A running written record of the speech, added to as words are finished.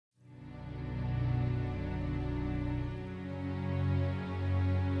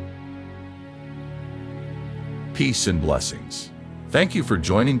Peace and blessings. Thank you for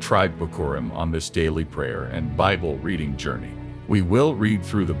joining Tribe Bokurim on this daily prayer and Bible reading journey. We will read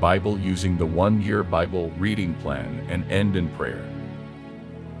through the Bible using the one-year Bible reading plan and end in prayer.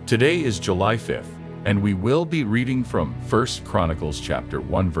 Today is July 5th, and we will be reading from 1 Chronicles chapter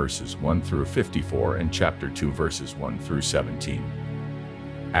 1 verses 1 through 54 and chapter 2 verses 1 through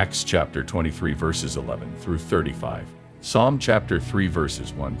 17. Acts chapter 23 verses 11 through 35, Psalm chapter 3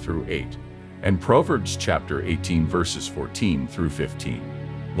 verses 1 through 8, and Proverbs chapter 18 verses 14 through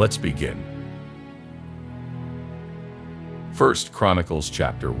 15. Let's begin. 1 Chronicles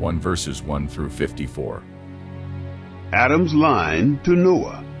chapter 1 verses 1 through 54. Adam's line to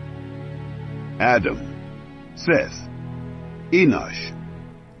Noah. Adam, Seth, Enosh,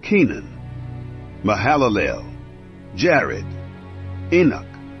 Kenan, Mahalalel, Jared, Enoch,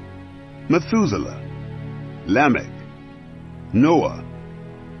 Methuselah, Lamech, Noah,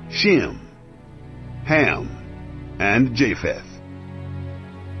 Shem, Ham, and Japheth.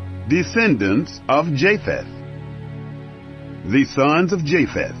 Descendants of Japheth. The sons of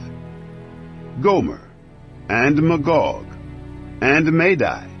Japheth: Gomer, and Magog, and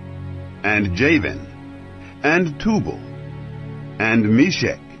Madai, and Javan, and Tubal, and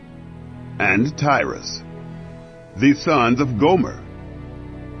Meshech, and Tyrus. The sons of Gomer: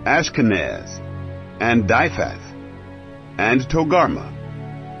 Ashkenaz, and Diphath, and Togarmah.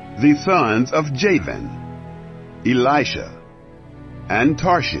 The sons of Javan: Elisha, and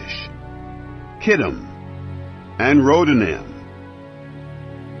Tarshish, Kittim, and Rodanim.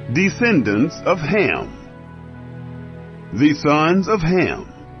 Descendants of Ham. The sons of Ham: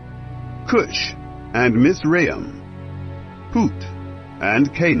 Cush, and Mizraim, Put,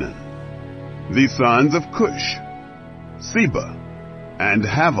 and Canaan. The sons of Cush: Seba, and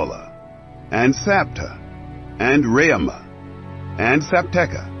Havilah, and Sabta, and Raamah, and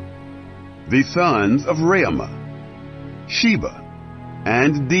Sabteca. The sons of Raamah: Sheba,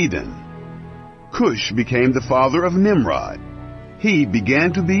 and Dedan. Cush became the father of Nimrod. He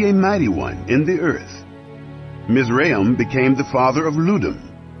began to be a mighty one in the earth. Mizraim became the father of Ludim,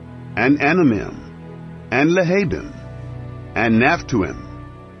 and Anamim, and Lehabim, and Naphtuim,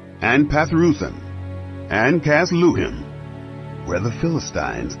 and Pathrusim, and Casluhim, where the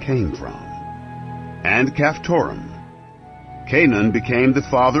Philistines came from, and Caphtorim. Canaan became the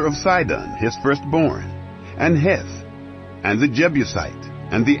father of Sidon, his firstborn, and Heth, and the Jebusite,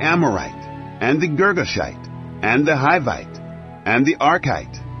 and the Amorite, and the Girgashite, and the Hivite, and the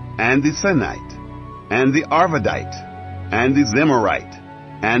Archite, and the Sinite, and the Arvadite, and the Zemarite,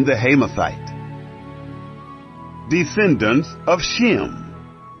 and the Hamathite. Descendants of Shem.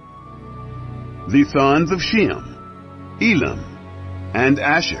 The sons of Shem: Elam, and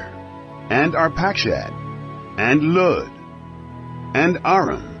Asher, and Arpachshad, and Lud, and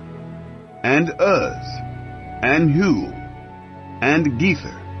Aram, and Uz, and Hul, and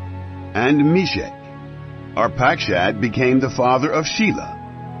Gether, and Meshech. Arpachshad became the father of Shelah,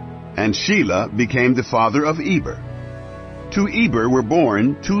 and Shelah became the father of Eber. To Eber were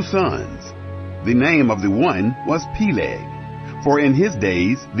born 2 sons. The name of the one was Peleg, for in his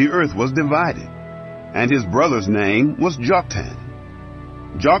days the earth was divided, and his brother's name was Joktan.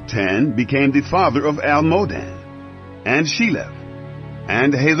 Joktan became the father of Almodan, and Sheleph,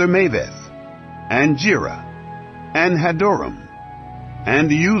 and Hazarmaveth, and Jerah, and Hadoram, and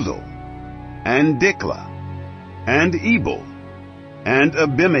Uzal, and Diklah, and Ebal, and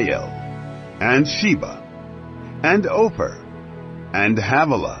Abimael, and Sheba, and Ophir, and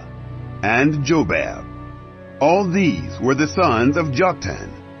Havilah, and Jobab. All these were the sons of Joktan.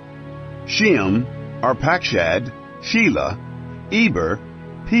 Shem, Arpachshad, Shelah, Eber,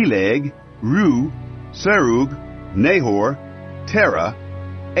 Peleg, Ru, Serug, Nahor, Terah,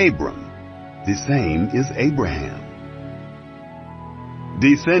 Abram. The same is Abraham.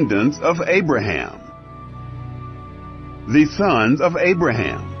 Descendants of Abraham. The sons of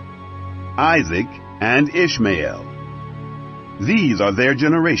Abraham: Isaac and Ishmael. These are their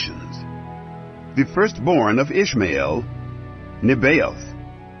generations. The firstborn of Ishmael: Nebaioth,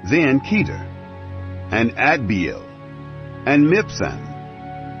 then Kedar, and Adbeel, and Mibsam,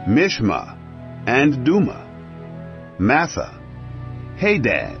 Mishma, and Duma, Massa,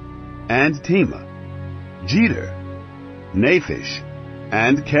 Hadad, and Tema, Jeter, Naphish,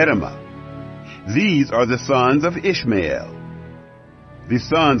 and Kedemah. These are the sons of Ishmael. The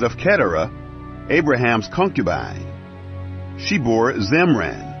sons of Keturah, Abraham's concubine. She bore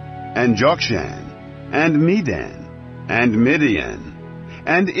Zemran, and Jokshan, and Medan, and Midian,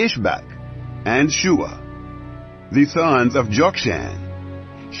 and Ishbak, and Shua. The sons of Jokshan: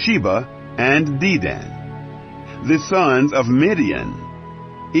 Sheba and Dedan. The sons of Midian: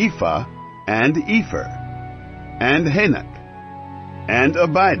 Ephah and Epher. and Hanok, and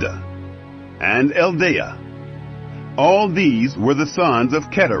Abidah, and Eldaah. All these were the sons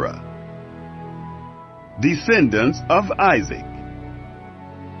of Keturah. Descendants of Isaac.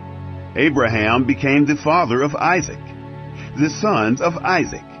 Abraham became the father of Isaac. The sons of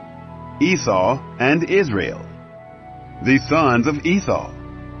Isaac, Esau and Israel. The sons of Esau,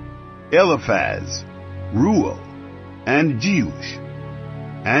 Eliphaz, Reuel, and Jeush,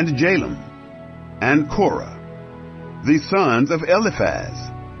 and Jalem, and Korah. The sons of Eliphaz,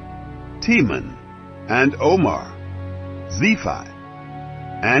 Teman, and Omar, Zephi,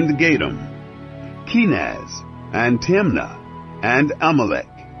 and Gadam, Kenaz, and Timnah, and Amalek.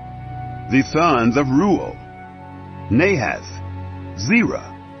 The sons of Reuel, Nahath, Zerah,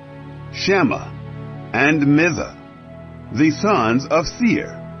 Shammah, and Mizah. The sons of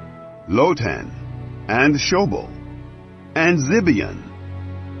Seir, Lotan, and Shobal, and Zibeon,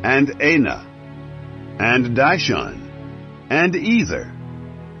 and Anah, and Dishon, and Ezer,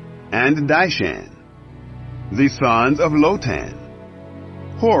 and Dishan. The sons of Lotan,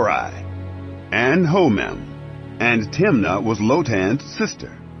 Hori, and Homam, and Timnah was Lotan's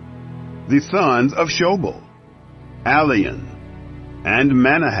sister. The sons of Shobal, Alian, and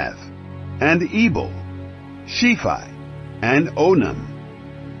Manahath, and Ebal, Shephi, and Onam.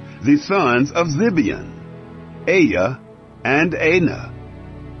 The sons of Zibeon, Aya, and Anah.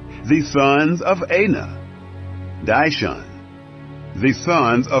 The sons of Anah, Dishon. The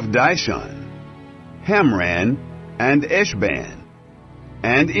sons of Dishon, Hamran, and Eshban,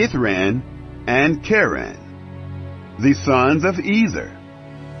 and Ithran, and Keran. The sons of Ezer,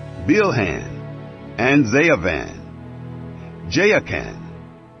 Bilhan, and Zaavan, Jaakan.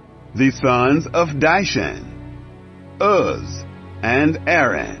 The sons of Dishan, Uz, and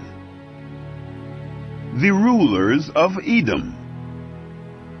Aran. The rulers of Edom.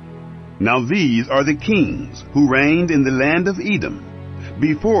 Now these are the kings who reigned in the land of Edom,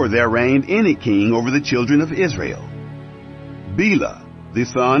 before there reigned any king over the children of Israel. Bela, the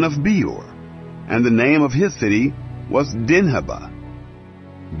son of Beor, and the name of his city was Dinhabah.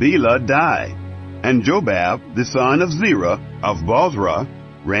 Bela died, and Jobab, the son of Zerah of Bozrah,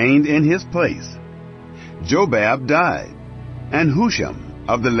 reigned in his place. Jobab died, and Husham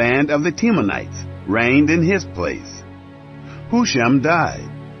of the land of the Temanites reigned in his place. Husham died,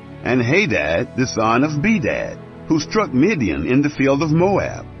 and Hadad, the son of Bedad, who struck Midian in the field of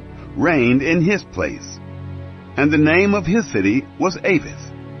Moab, reigned in his place. And the name of his city was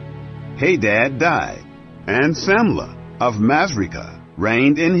Avith. Hadad died, and Samlah of Masrekah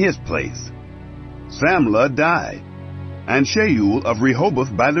reigned in his place. Samlah died, and Shaul of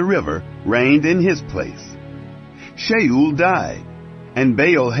Rehoboth by the river reigned in his place. Shaul died, and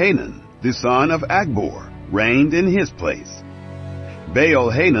Baal-Hanan, the son of Akbor, reigned in his place.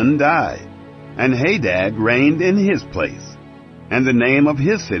 Baal-Hanan died, and Hadad reigned in his place, and the name of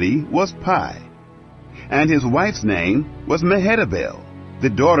his city was Pai. And his wife's name was Mehetabel, the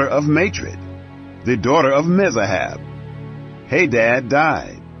daughter of Matred, the daughter of Mezahab. Hadad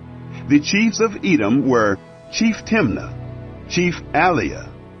died. The chiefs of Edom were Chief Timnah, Chief Aliah,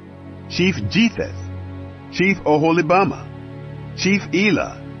 Chief Jetheth, Chief Oholibamah, Chief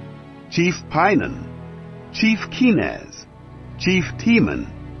Elah, Chief Pinan, Chief Kenaz, Chief Teman,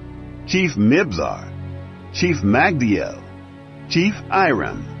 Chief Mibzar, Chief Magdiel, Chief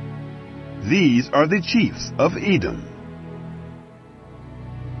Iram. These are the chiefs of Edom.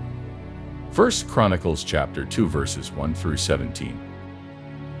 1 Chronicles chapter 2 verses 1 through 17.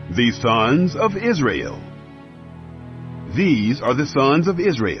 The sons of Israel. These are the sons of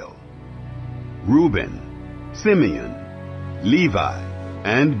Israel: Reuben, Simeon, Levi,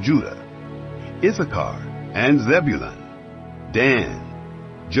 and Judah, Issachar, and Zebulun,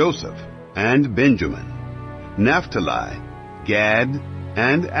 Dan, Joseph, and Benjamin, Naphtali, Gad,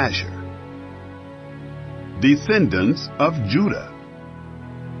 and Asher. Descendants of Judah.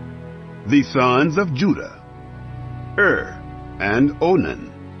 The sons of Judah: and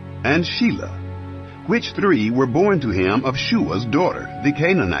Onan, and Shelah, which three were born to him of Shua's daughter, the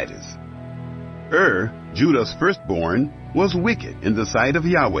Canaanitess. Judah's firstborn, was wicked in the sight of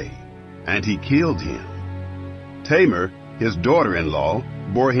Yahweh, and he killed him. Tamar, his daughter-in-law,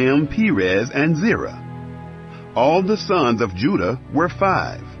 bore him Perez and Zerah. All the sons of Judah were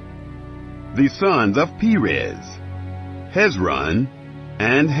 5. The sons of Perez: Hezron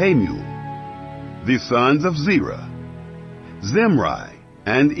and Hamul. The sons of Zerah: Zimri,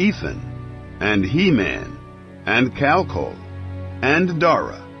 and Ethan, and Heman, and Calcol, and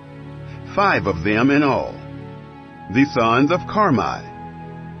Dara, 5 of them in all. The sons of Carmi: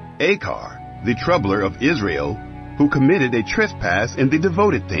 Achar, the troubler of Israel, who committed a trespass in the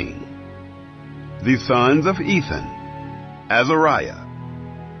devoted thing. The sons of Ethan, Azariah.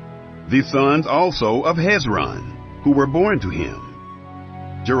 The sons also of Hezron, who were born to him,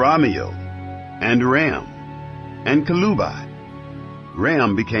 Jerahmeel, and Ram, and Kelubai.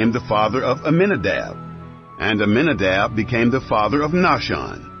 Ram became the father of Amminadab, and Amminadab became the father of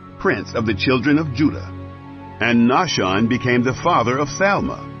Nahshon, prince of the children of Judah. And Nahshon became the father of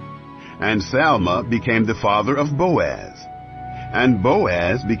Salma, and Salma became the father of Boaz, and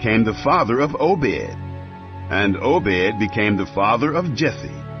Boaz became the father of Obed, and Obed became the father of Jesse.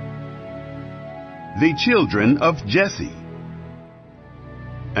 The children of Jesse.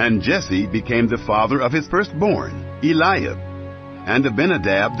 And Jesse became the father of his firstborn, Eliab, and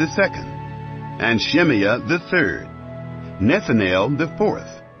Abinadab the second, and Shemaiah the third, Nethanel the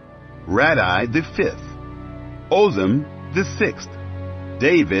fourth, Radai the fifth, Ozem the sixth,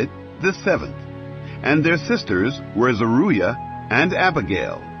 David the seventh, and their sisters were Zeruiah and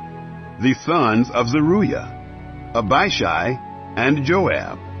Abigail. The sons of Zeruiah, Abishai, and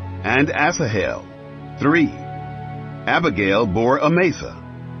Joab, and Asahel, 3. Abigail bore Amasa,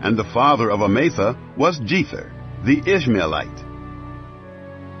 and the father of Amasa was Jether, the Ishmaelite.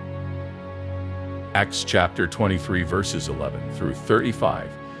 Acts chapter 23 verses 11 through 35.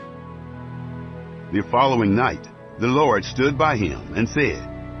 The following night, the Lord stood by him and said,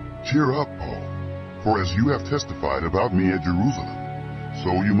 Cheer up, Paul, for as you have testified about me at Jerusalem,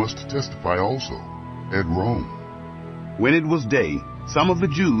 so you must testify also at Rome. When it was day, some of the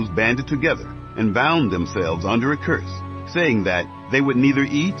Jews banded together and bound themselves under a curse, saying that they would neither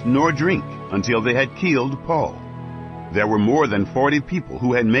eat nor drink until they had killed Paul. There were more than 40 people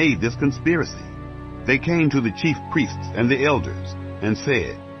who had made this conspiracy. They came to the chief priests and the elders and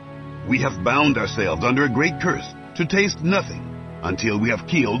said, We have bound ourselves under a great curse to taste nothing until we have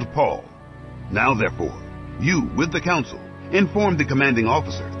killed Paul. Now therefore, you, with the council, inform the commanding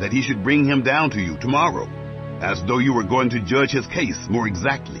officer that he should bring him down to you tomorrow, as though you were going to judge his case more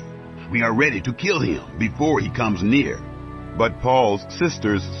exactly. We are ready to kill him before he comes near. But Paul's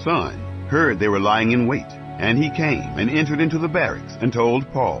sister's son heard they were lying in wait, and he came and entered into the barracks and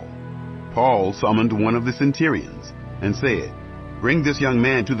told Paul. Paul summoned one of the centurions and said, Bring this young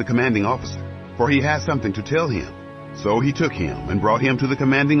man to the commanding officer, for he has something to tell him. So he took him and brought him to the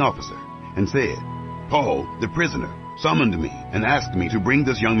commanding officer and said, Paul, the prisoner, summoned me and asked me to bring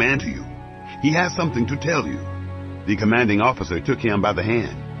this young man to you. He has something to tell you. The commanding officer took him by the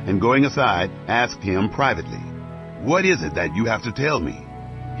hand and going aside asked him privately, What is it that you have to tell me?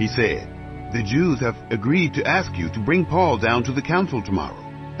 He said, The Jews have agreed to ask you to bring Paul down to the council tomorrow,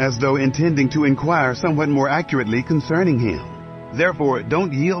 as though intending to inquire somewhat more accurately concerning him. Therefore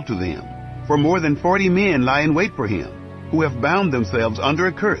don't yield to them, for more than 40 men lie in wait for him, who have bound themselves under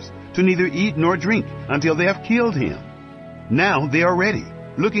a curse to neither eat nor drink until they have killed him. Now they are ready,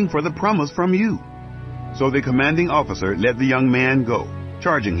 looking for the promise from you. So the commanding officer let the young man go,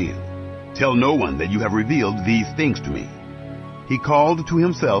 charging him, Tell no one that you have revealed these things to me. He called to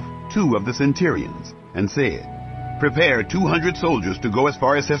himself 2 of the centurions and said, Prepare 200 soldiers to go as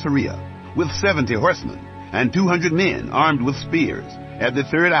far as Caesarea, with 70 horsemen, and 200 men armed with spears, at the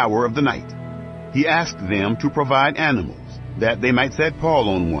 3rd hour of the night. He asked them to provide animals, that they might set Paul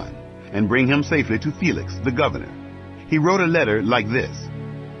on one, and bring him safely to Felix, the governor. He wrote a letter like this,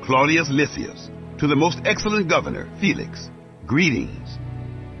 Claudius Lysias, to the most excellent governor, Felix, greetings.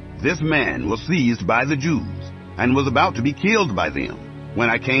 This man was seized by the Jews, and was about to be killed by them, when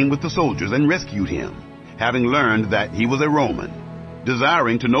I came with the soldiers and rescued him, having learned that he was a Roman.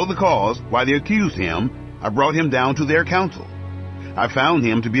 Desiring to know the cause why they accused him, I brought him down to their council. I found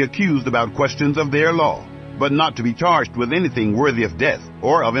him to be accused about questions of their law, but not to be charged with anything worthy of death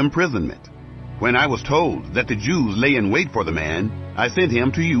or of imprisonment. When I was told that the Jews lay in wait for the man, I sent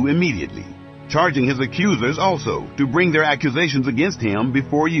him to you immediately, charging his accusers also to bring their accusations against him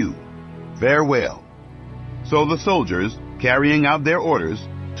before you. Farewell. So the soldiers, carrying out their orders,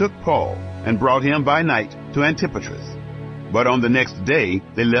 took Paul and brought him by night to Antipatris. But on the next day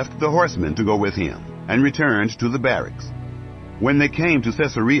they left the horsemen to go with him, and returned to the barracks. When they came to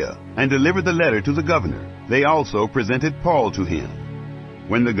Caesarea and delivered the letter to the governor, they also presented Paul to him.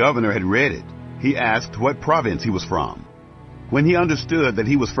 When the governor had read it, he asked what province he was from. When he understood that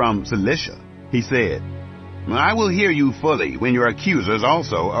he was from Cilicia, he said, I will hear you fully when your accusers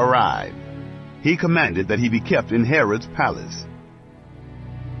also arrive. He commanded that he be kept in Herod's palace.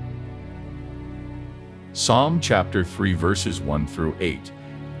 Psalm chapter 3 verses 1 through 8.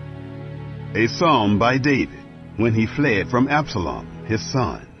 A psalm by David, when he fled from Absalom, his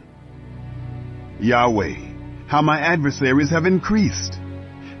son. Yahweh, how my adversaries have increased.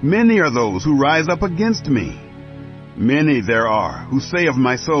 Many are those who rise up against me. Many there are who say of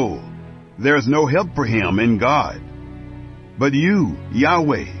my soul, There is no help for him in God. But you,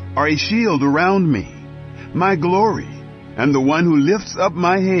 Yahweh, are a shield around me, my glory, and the one who lifts up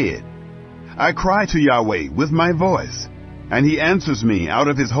my head. I cry to Yahweh with my voice, and he answers me out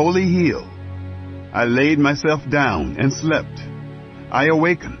of his holy hill. I laid myself down and slept. I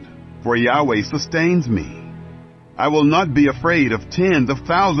awakened, for Yahweh sustains me. I will not be afraid of tens of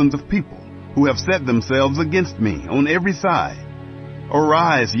thousands of people who have set themselves against me on every side.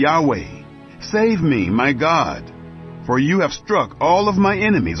 Arise, Yahweh, save me, my God, for you have struck all of my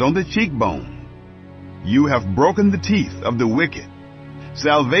enemies on the cheekbone. You have broken the teeth of the wicked.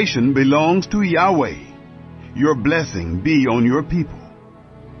 Salvation belongs to Yahweh. Your blessing be on your people.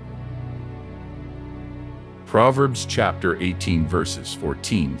 Proverbs chapter 18 verses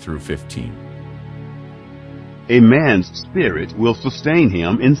 14 through 15. A man's spirit will sustain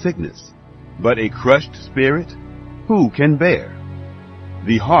him in sickness, but a crushed spirit who can bear?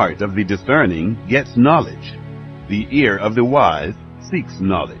 The heart of the discerning gets knowledge. The ear of the wise seeks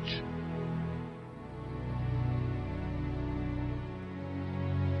knowledge.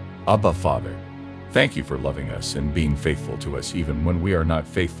 Abba, Father, thank you for loving us and being faithful to us even when we are not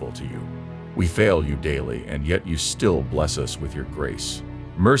faithful to you. We fail you daily, and yet you still bless us with your grace,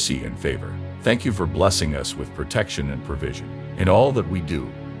 mercy, and favor. Thank you for blessing us with protection and provision in all that we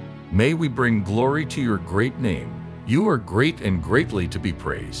do. May we bring glory to your great name. You are great and greatly to be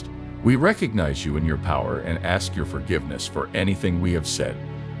praised. We recognize you in your power and ask your forgiveness for anything we have said,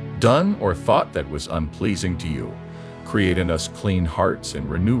 done, or thought that was unpleasing to you. Create in us clean hearts and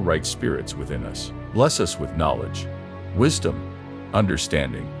renew right spirits within us. Bless us with knowledge, wisdom,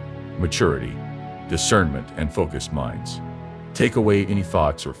 understanding, maturity, discernment, and focused minds. Take away any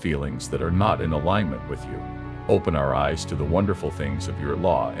thoughts or feelings that are not in alignment with you. Open our eyes to the wonderful things of your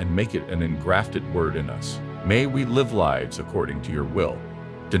law and make it an engrafted word in us. May we live lives according to your will.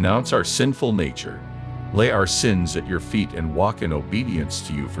 Denounce our sinful nature. Lay our sins at your feet and walk in obedience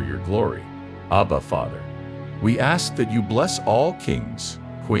to you for your glory. Abba, Father, we ask that you bless all kings,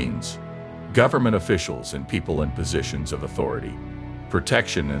 queens, government officials, and people in positions of authority,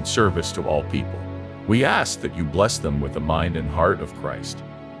 protection and service to all people. We ask that you bless them with the mind and heart of Christ,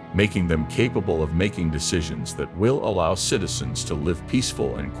 making them capable of making decisions that will allow citizens to live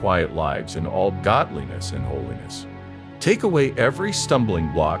peaceful and quiet lives in all godliness and holiness. Take away every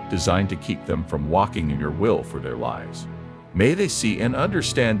stumbling block designed to keep them from walking in your will for their lives. May they see and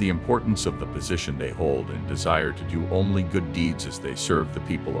understand the importance of the position they hold and desire to do only good deeds as they serve the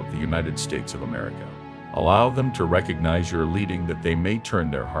people of the United States of America. Allow them to recognize your leading that they may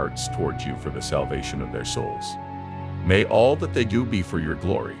turn their hearts towards you for the salvation of their souls. May all that they do be for your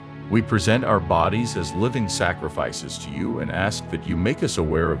glory. We present our bodies as living sacrifices to you and ask that you make us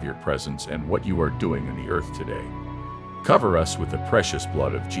aware of your presence and what you are doing in the earth today. Cover us with the precious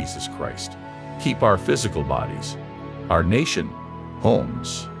blood of Jesus Christ. Keep our physical bodies, our nation,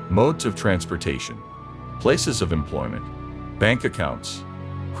 homes, modes of transportation, places of employment, bank accounts,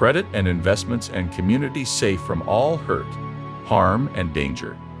 credit and investments, and communities safe from all hurt, harm, and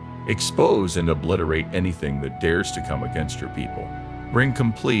danger. Expose and obliterate anything that dares to come against your people. Bring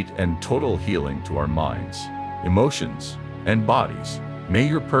complete and total healing to our minds, emotions, and bodies. May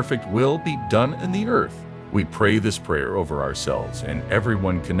your perfect will be done in the earth. We pray this prayer over ourselves and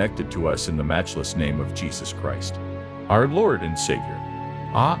everyone connected to us in the matchless name of Jesus Christ, our Lord and Savior.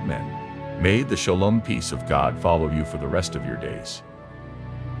 Amen. May the shalom peace of God follow you for the rest of your days.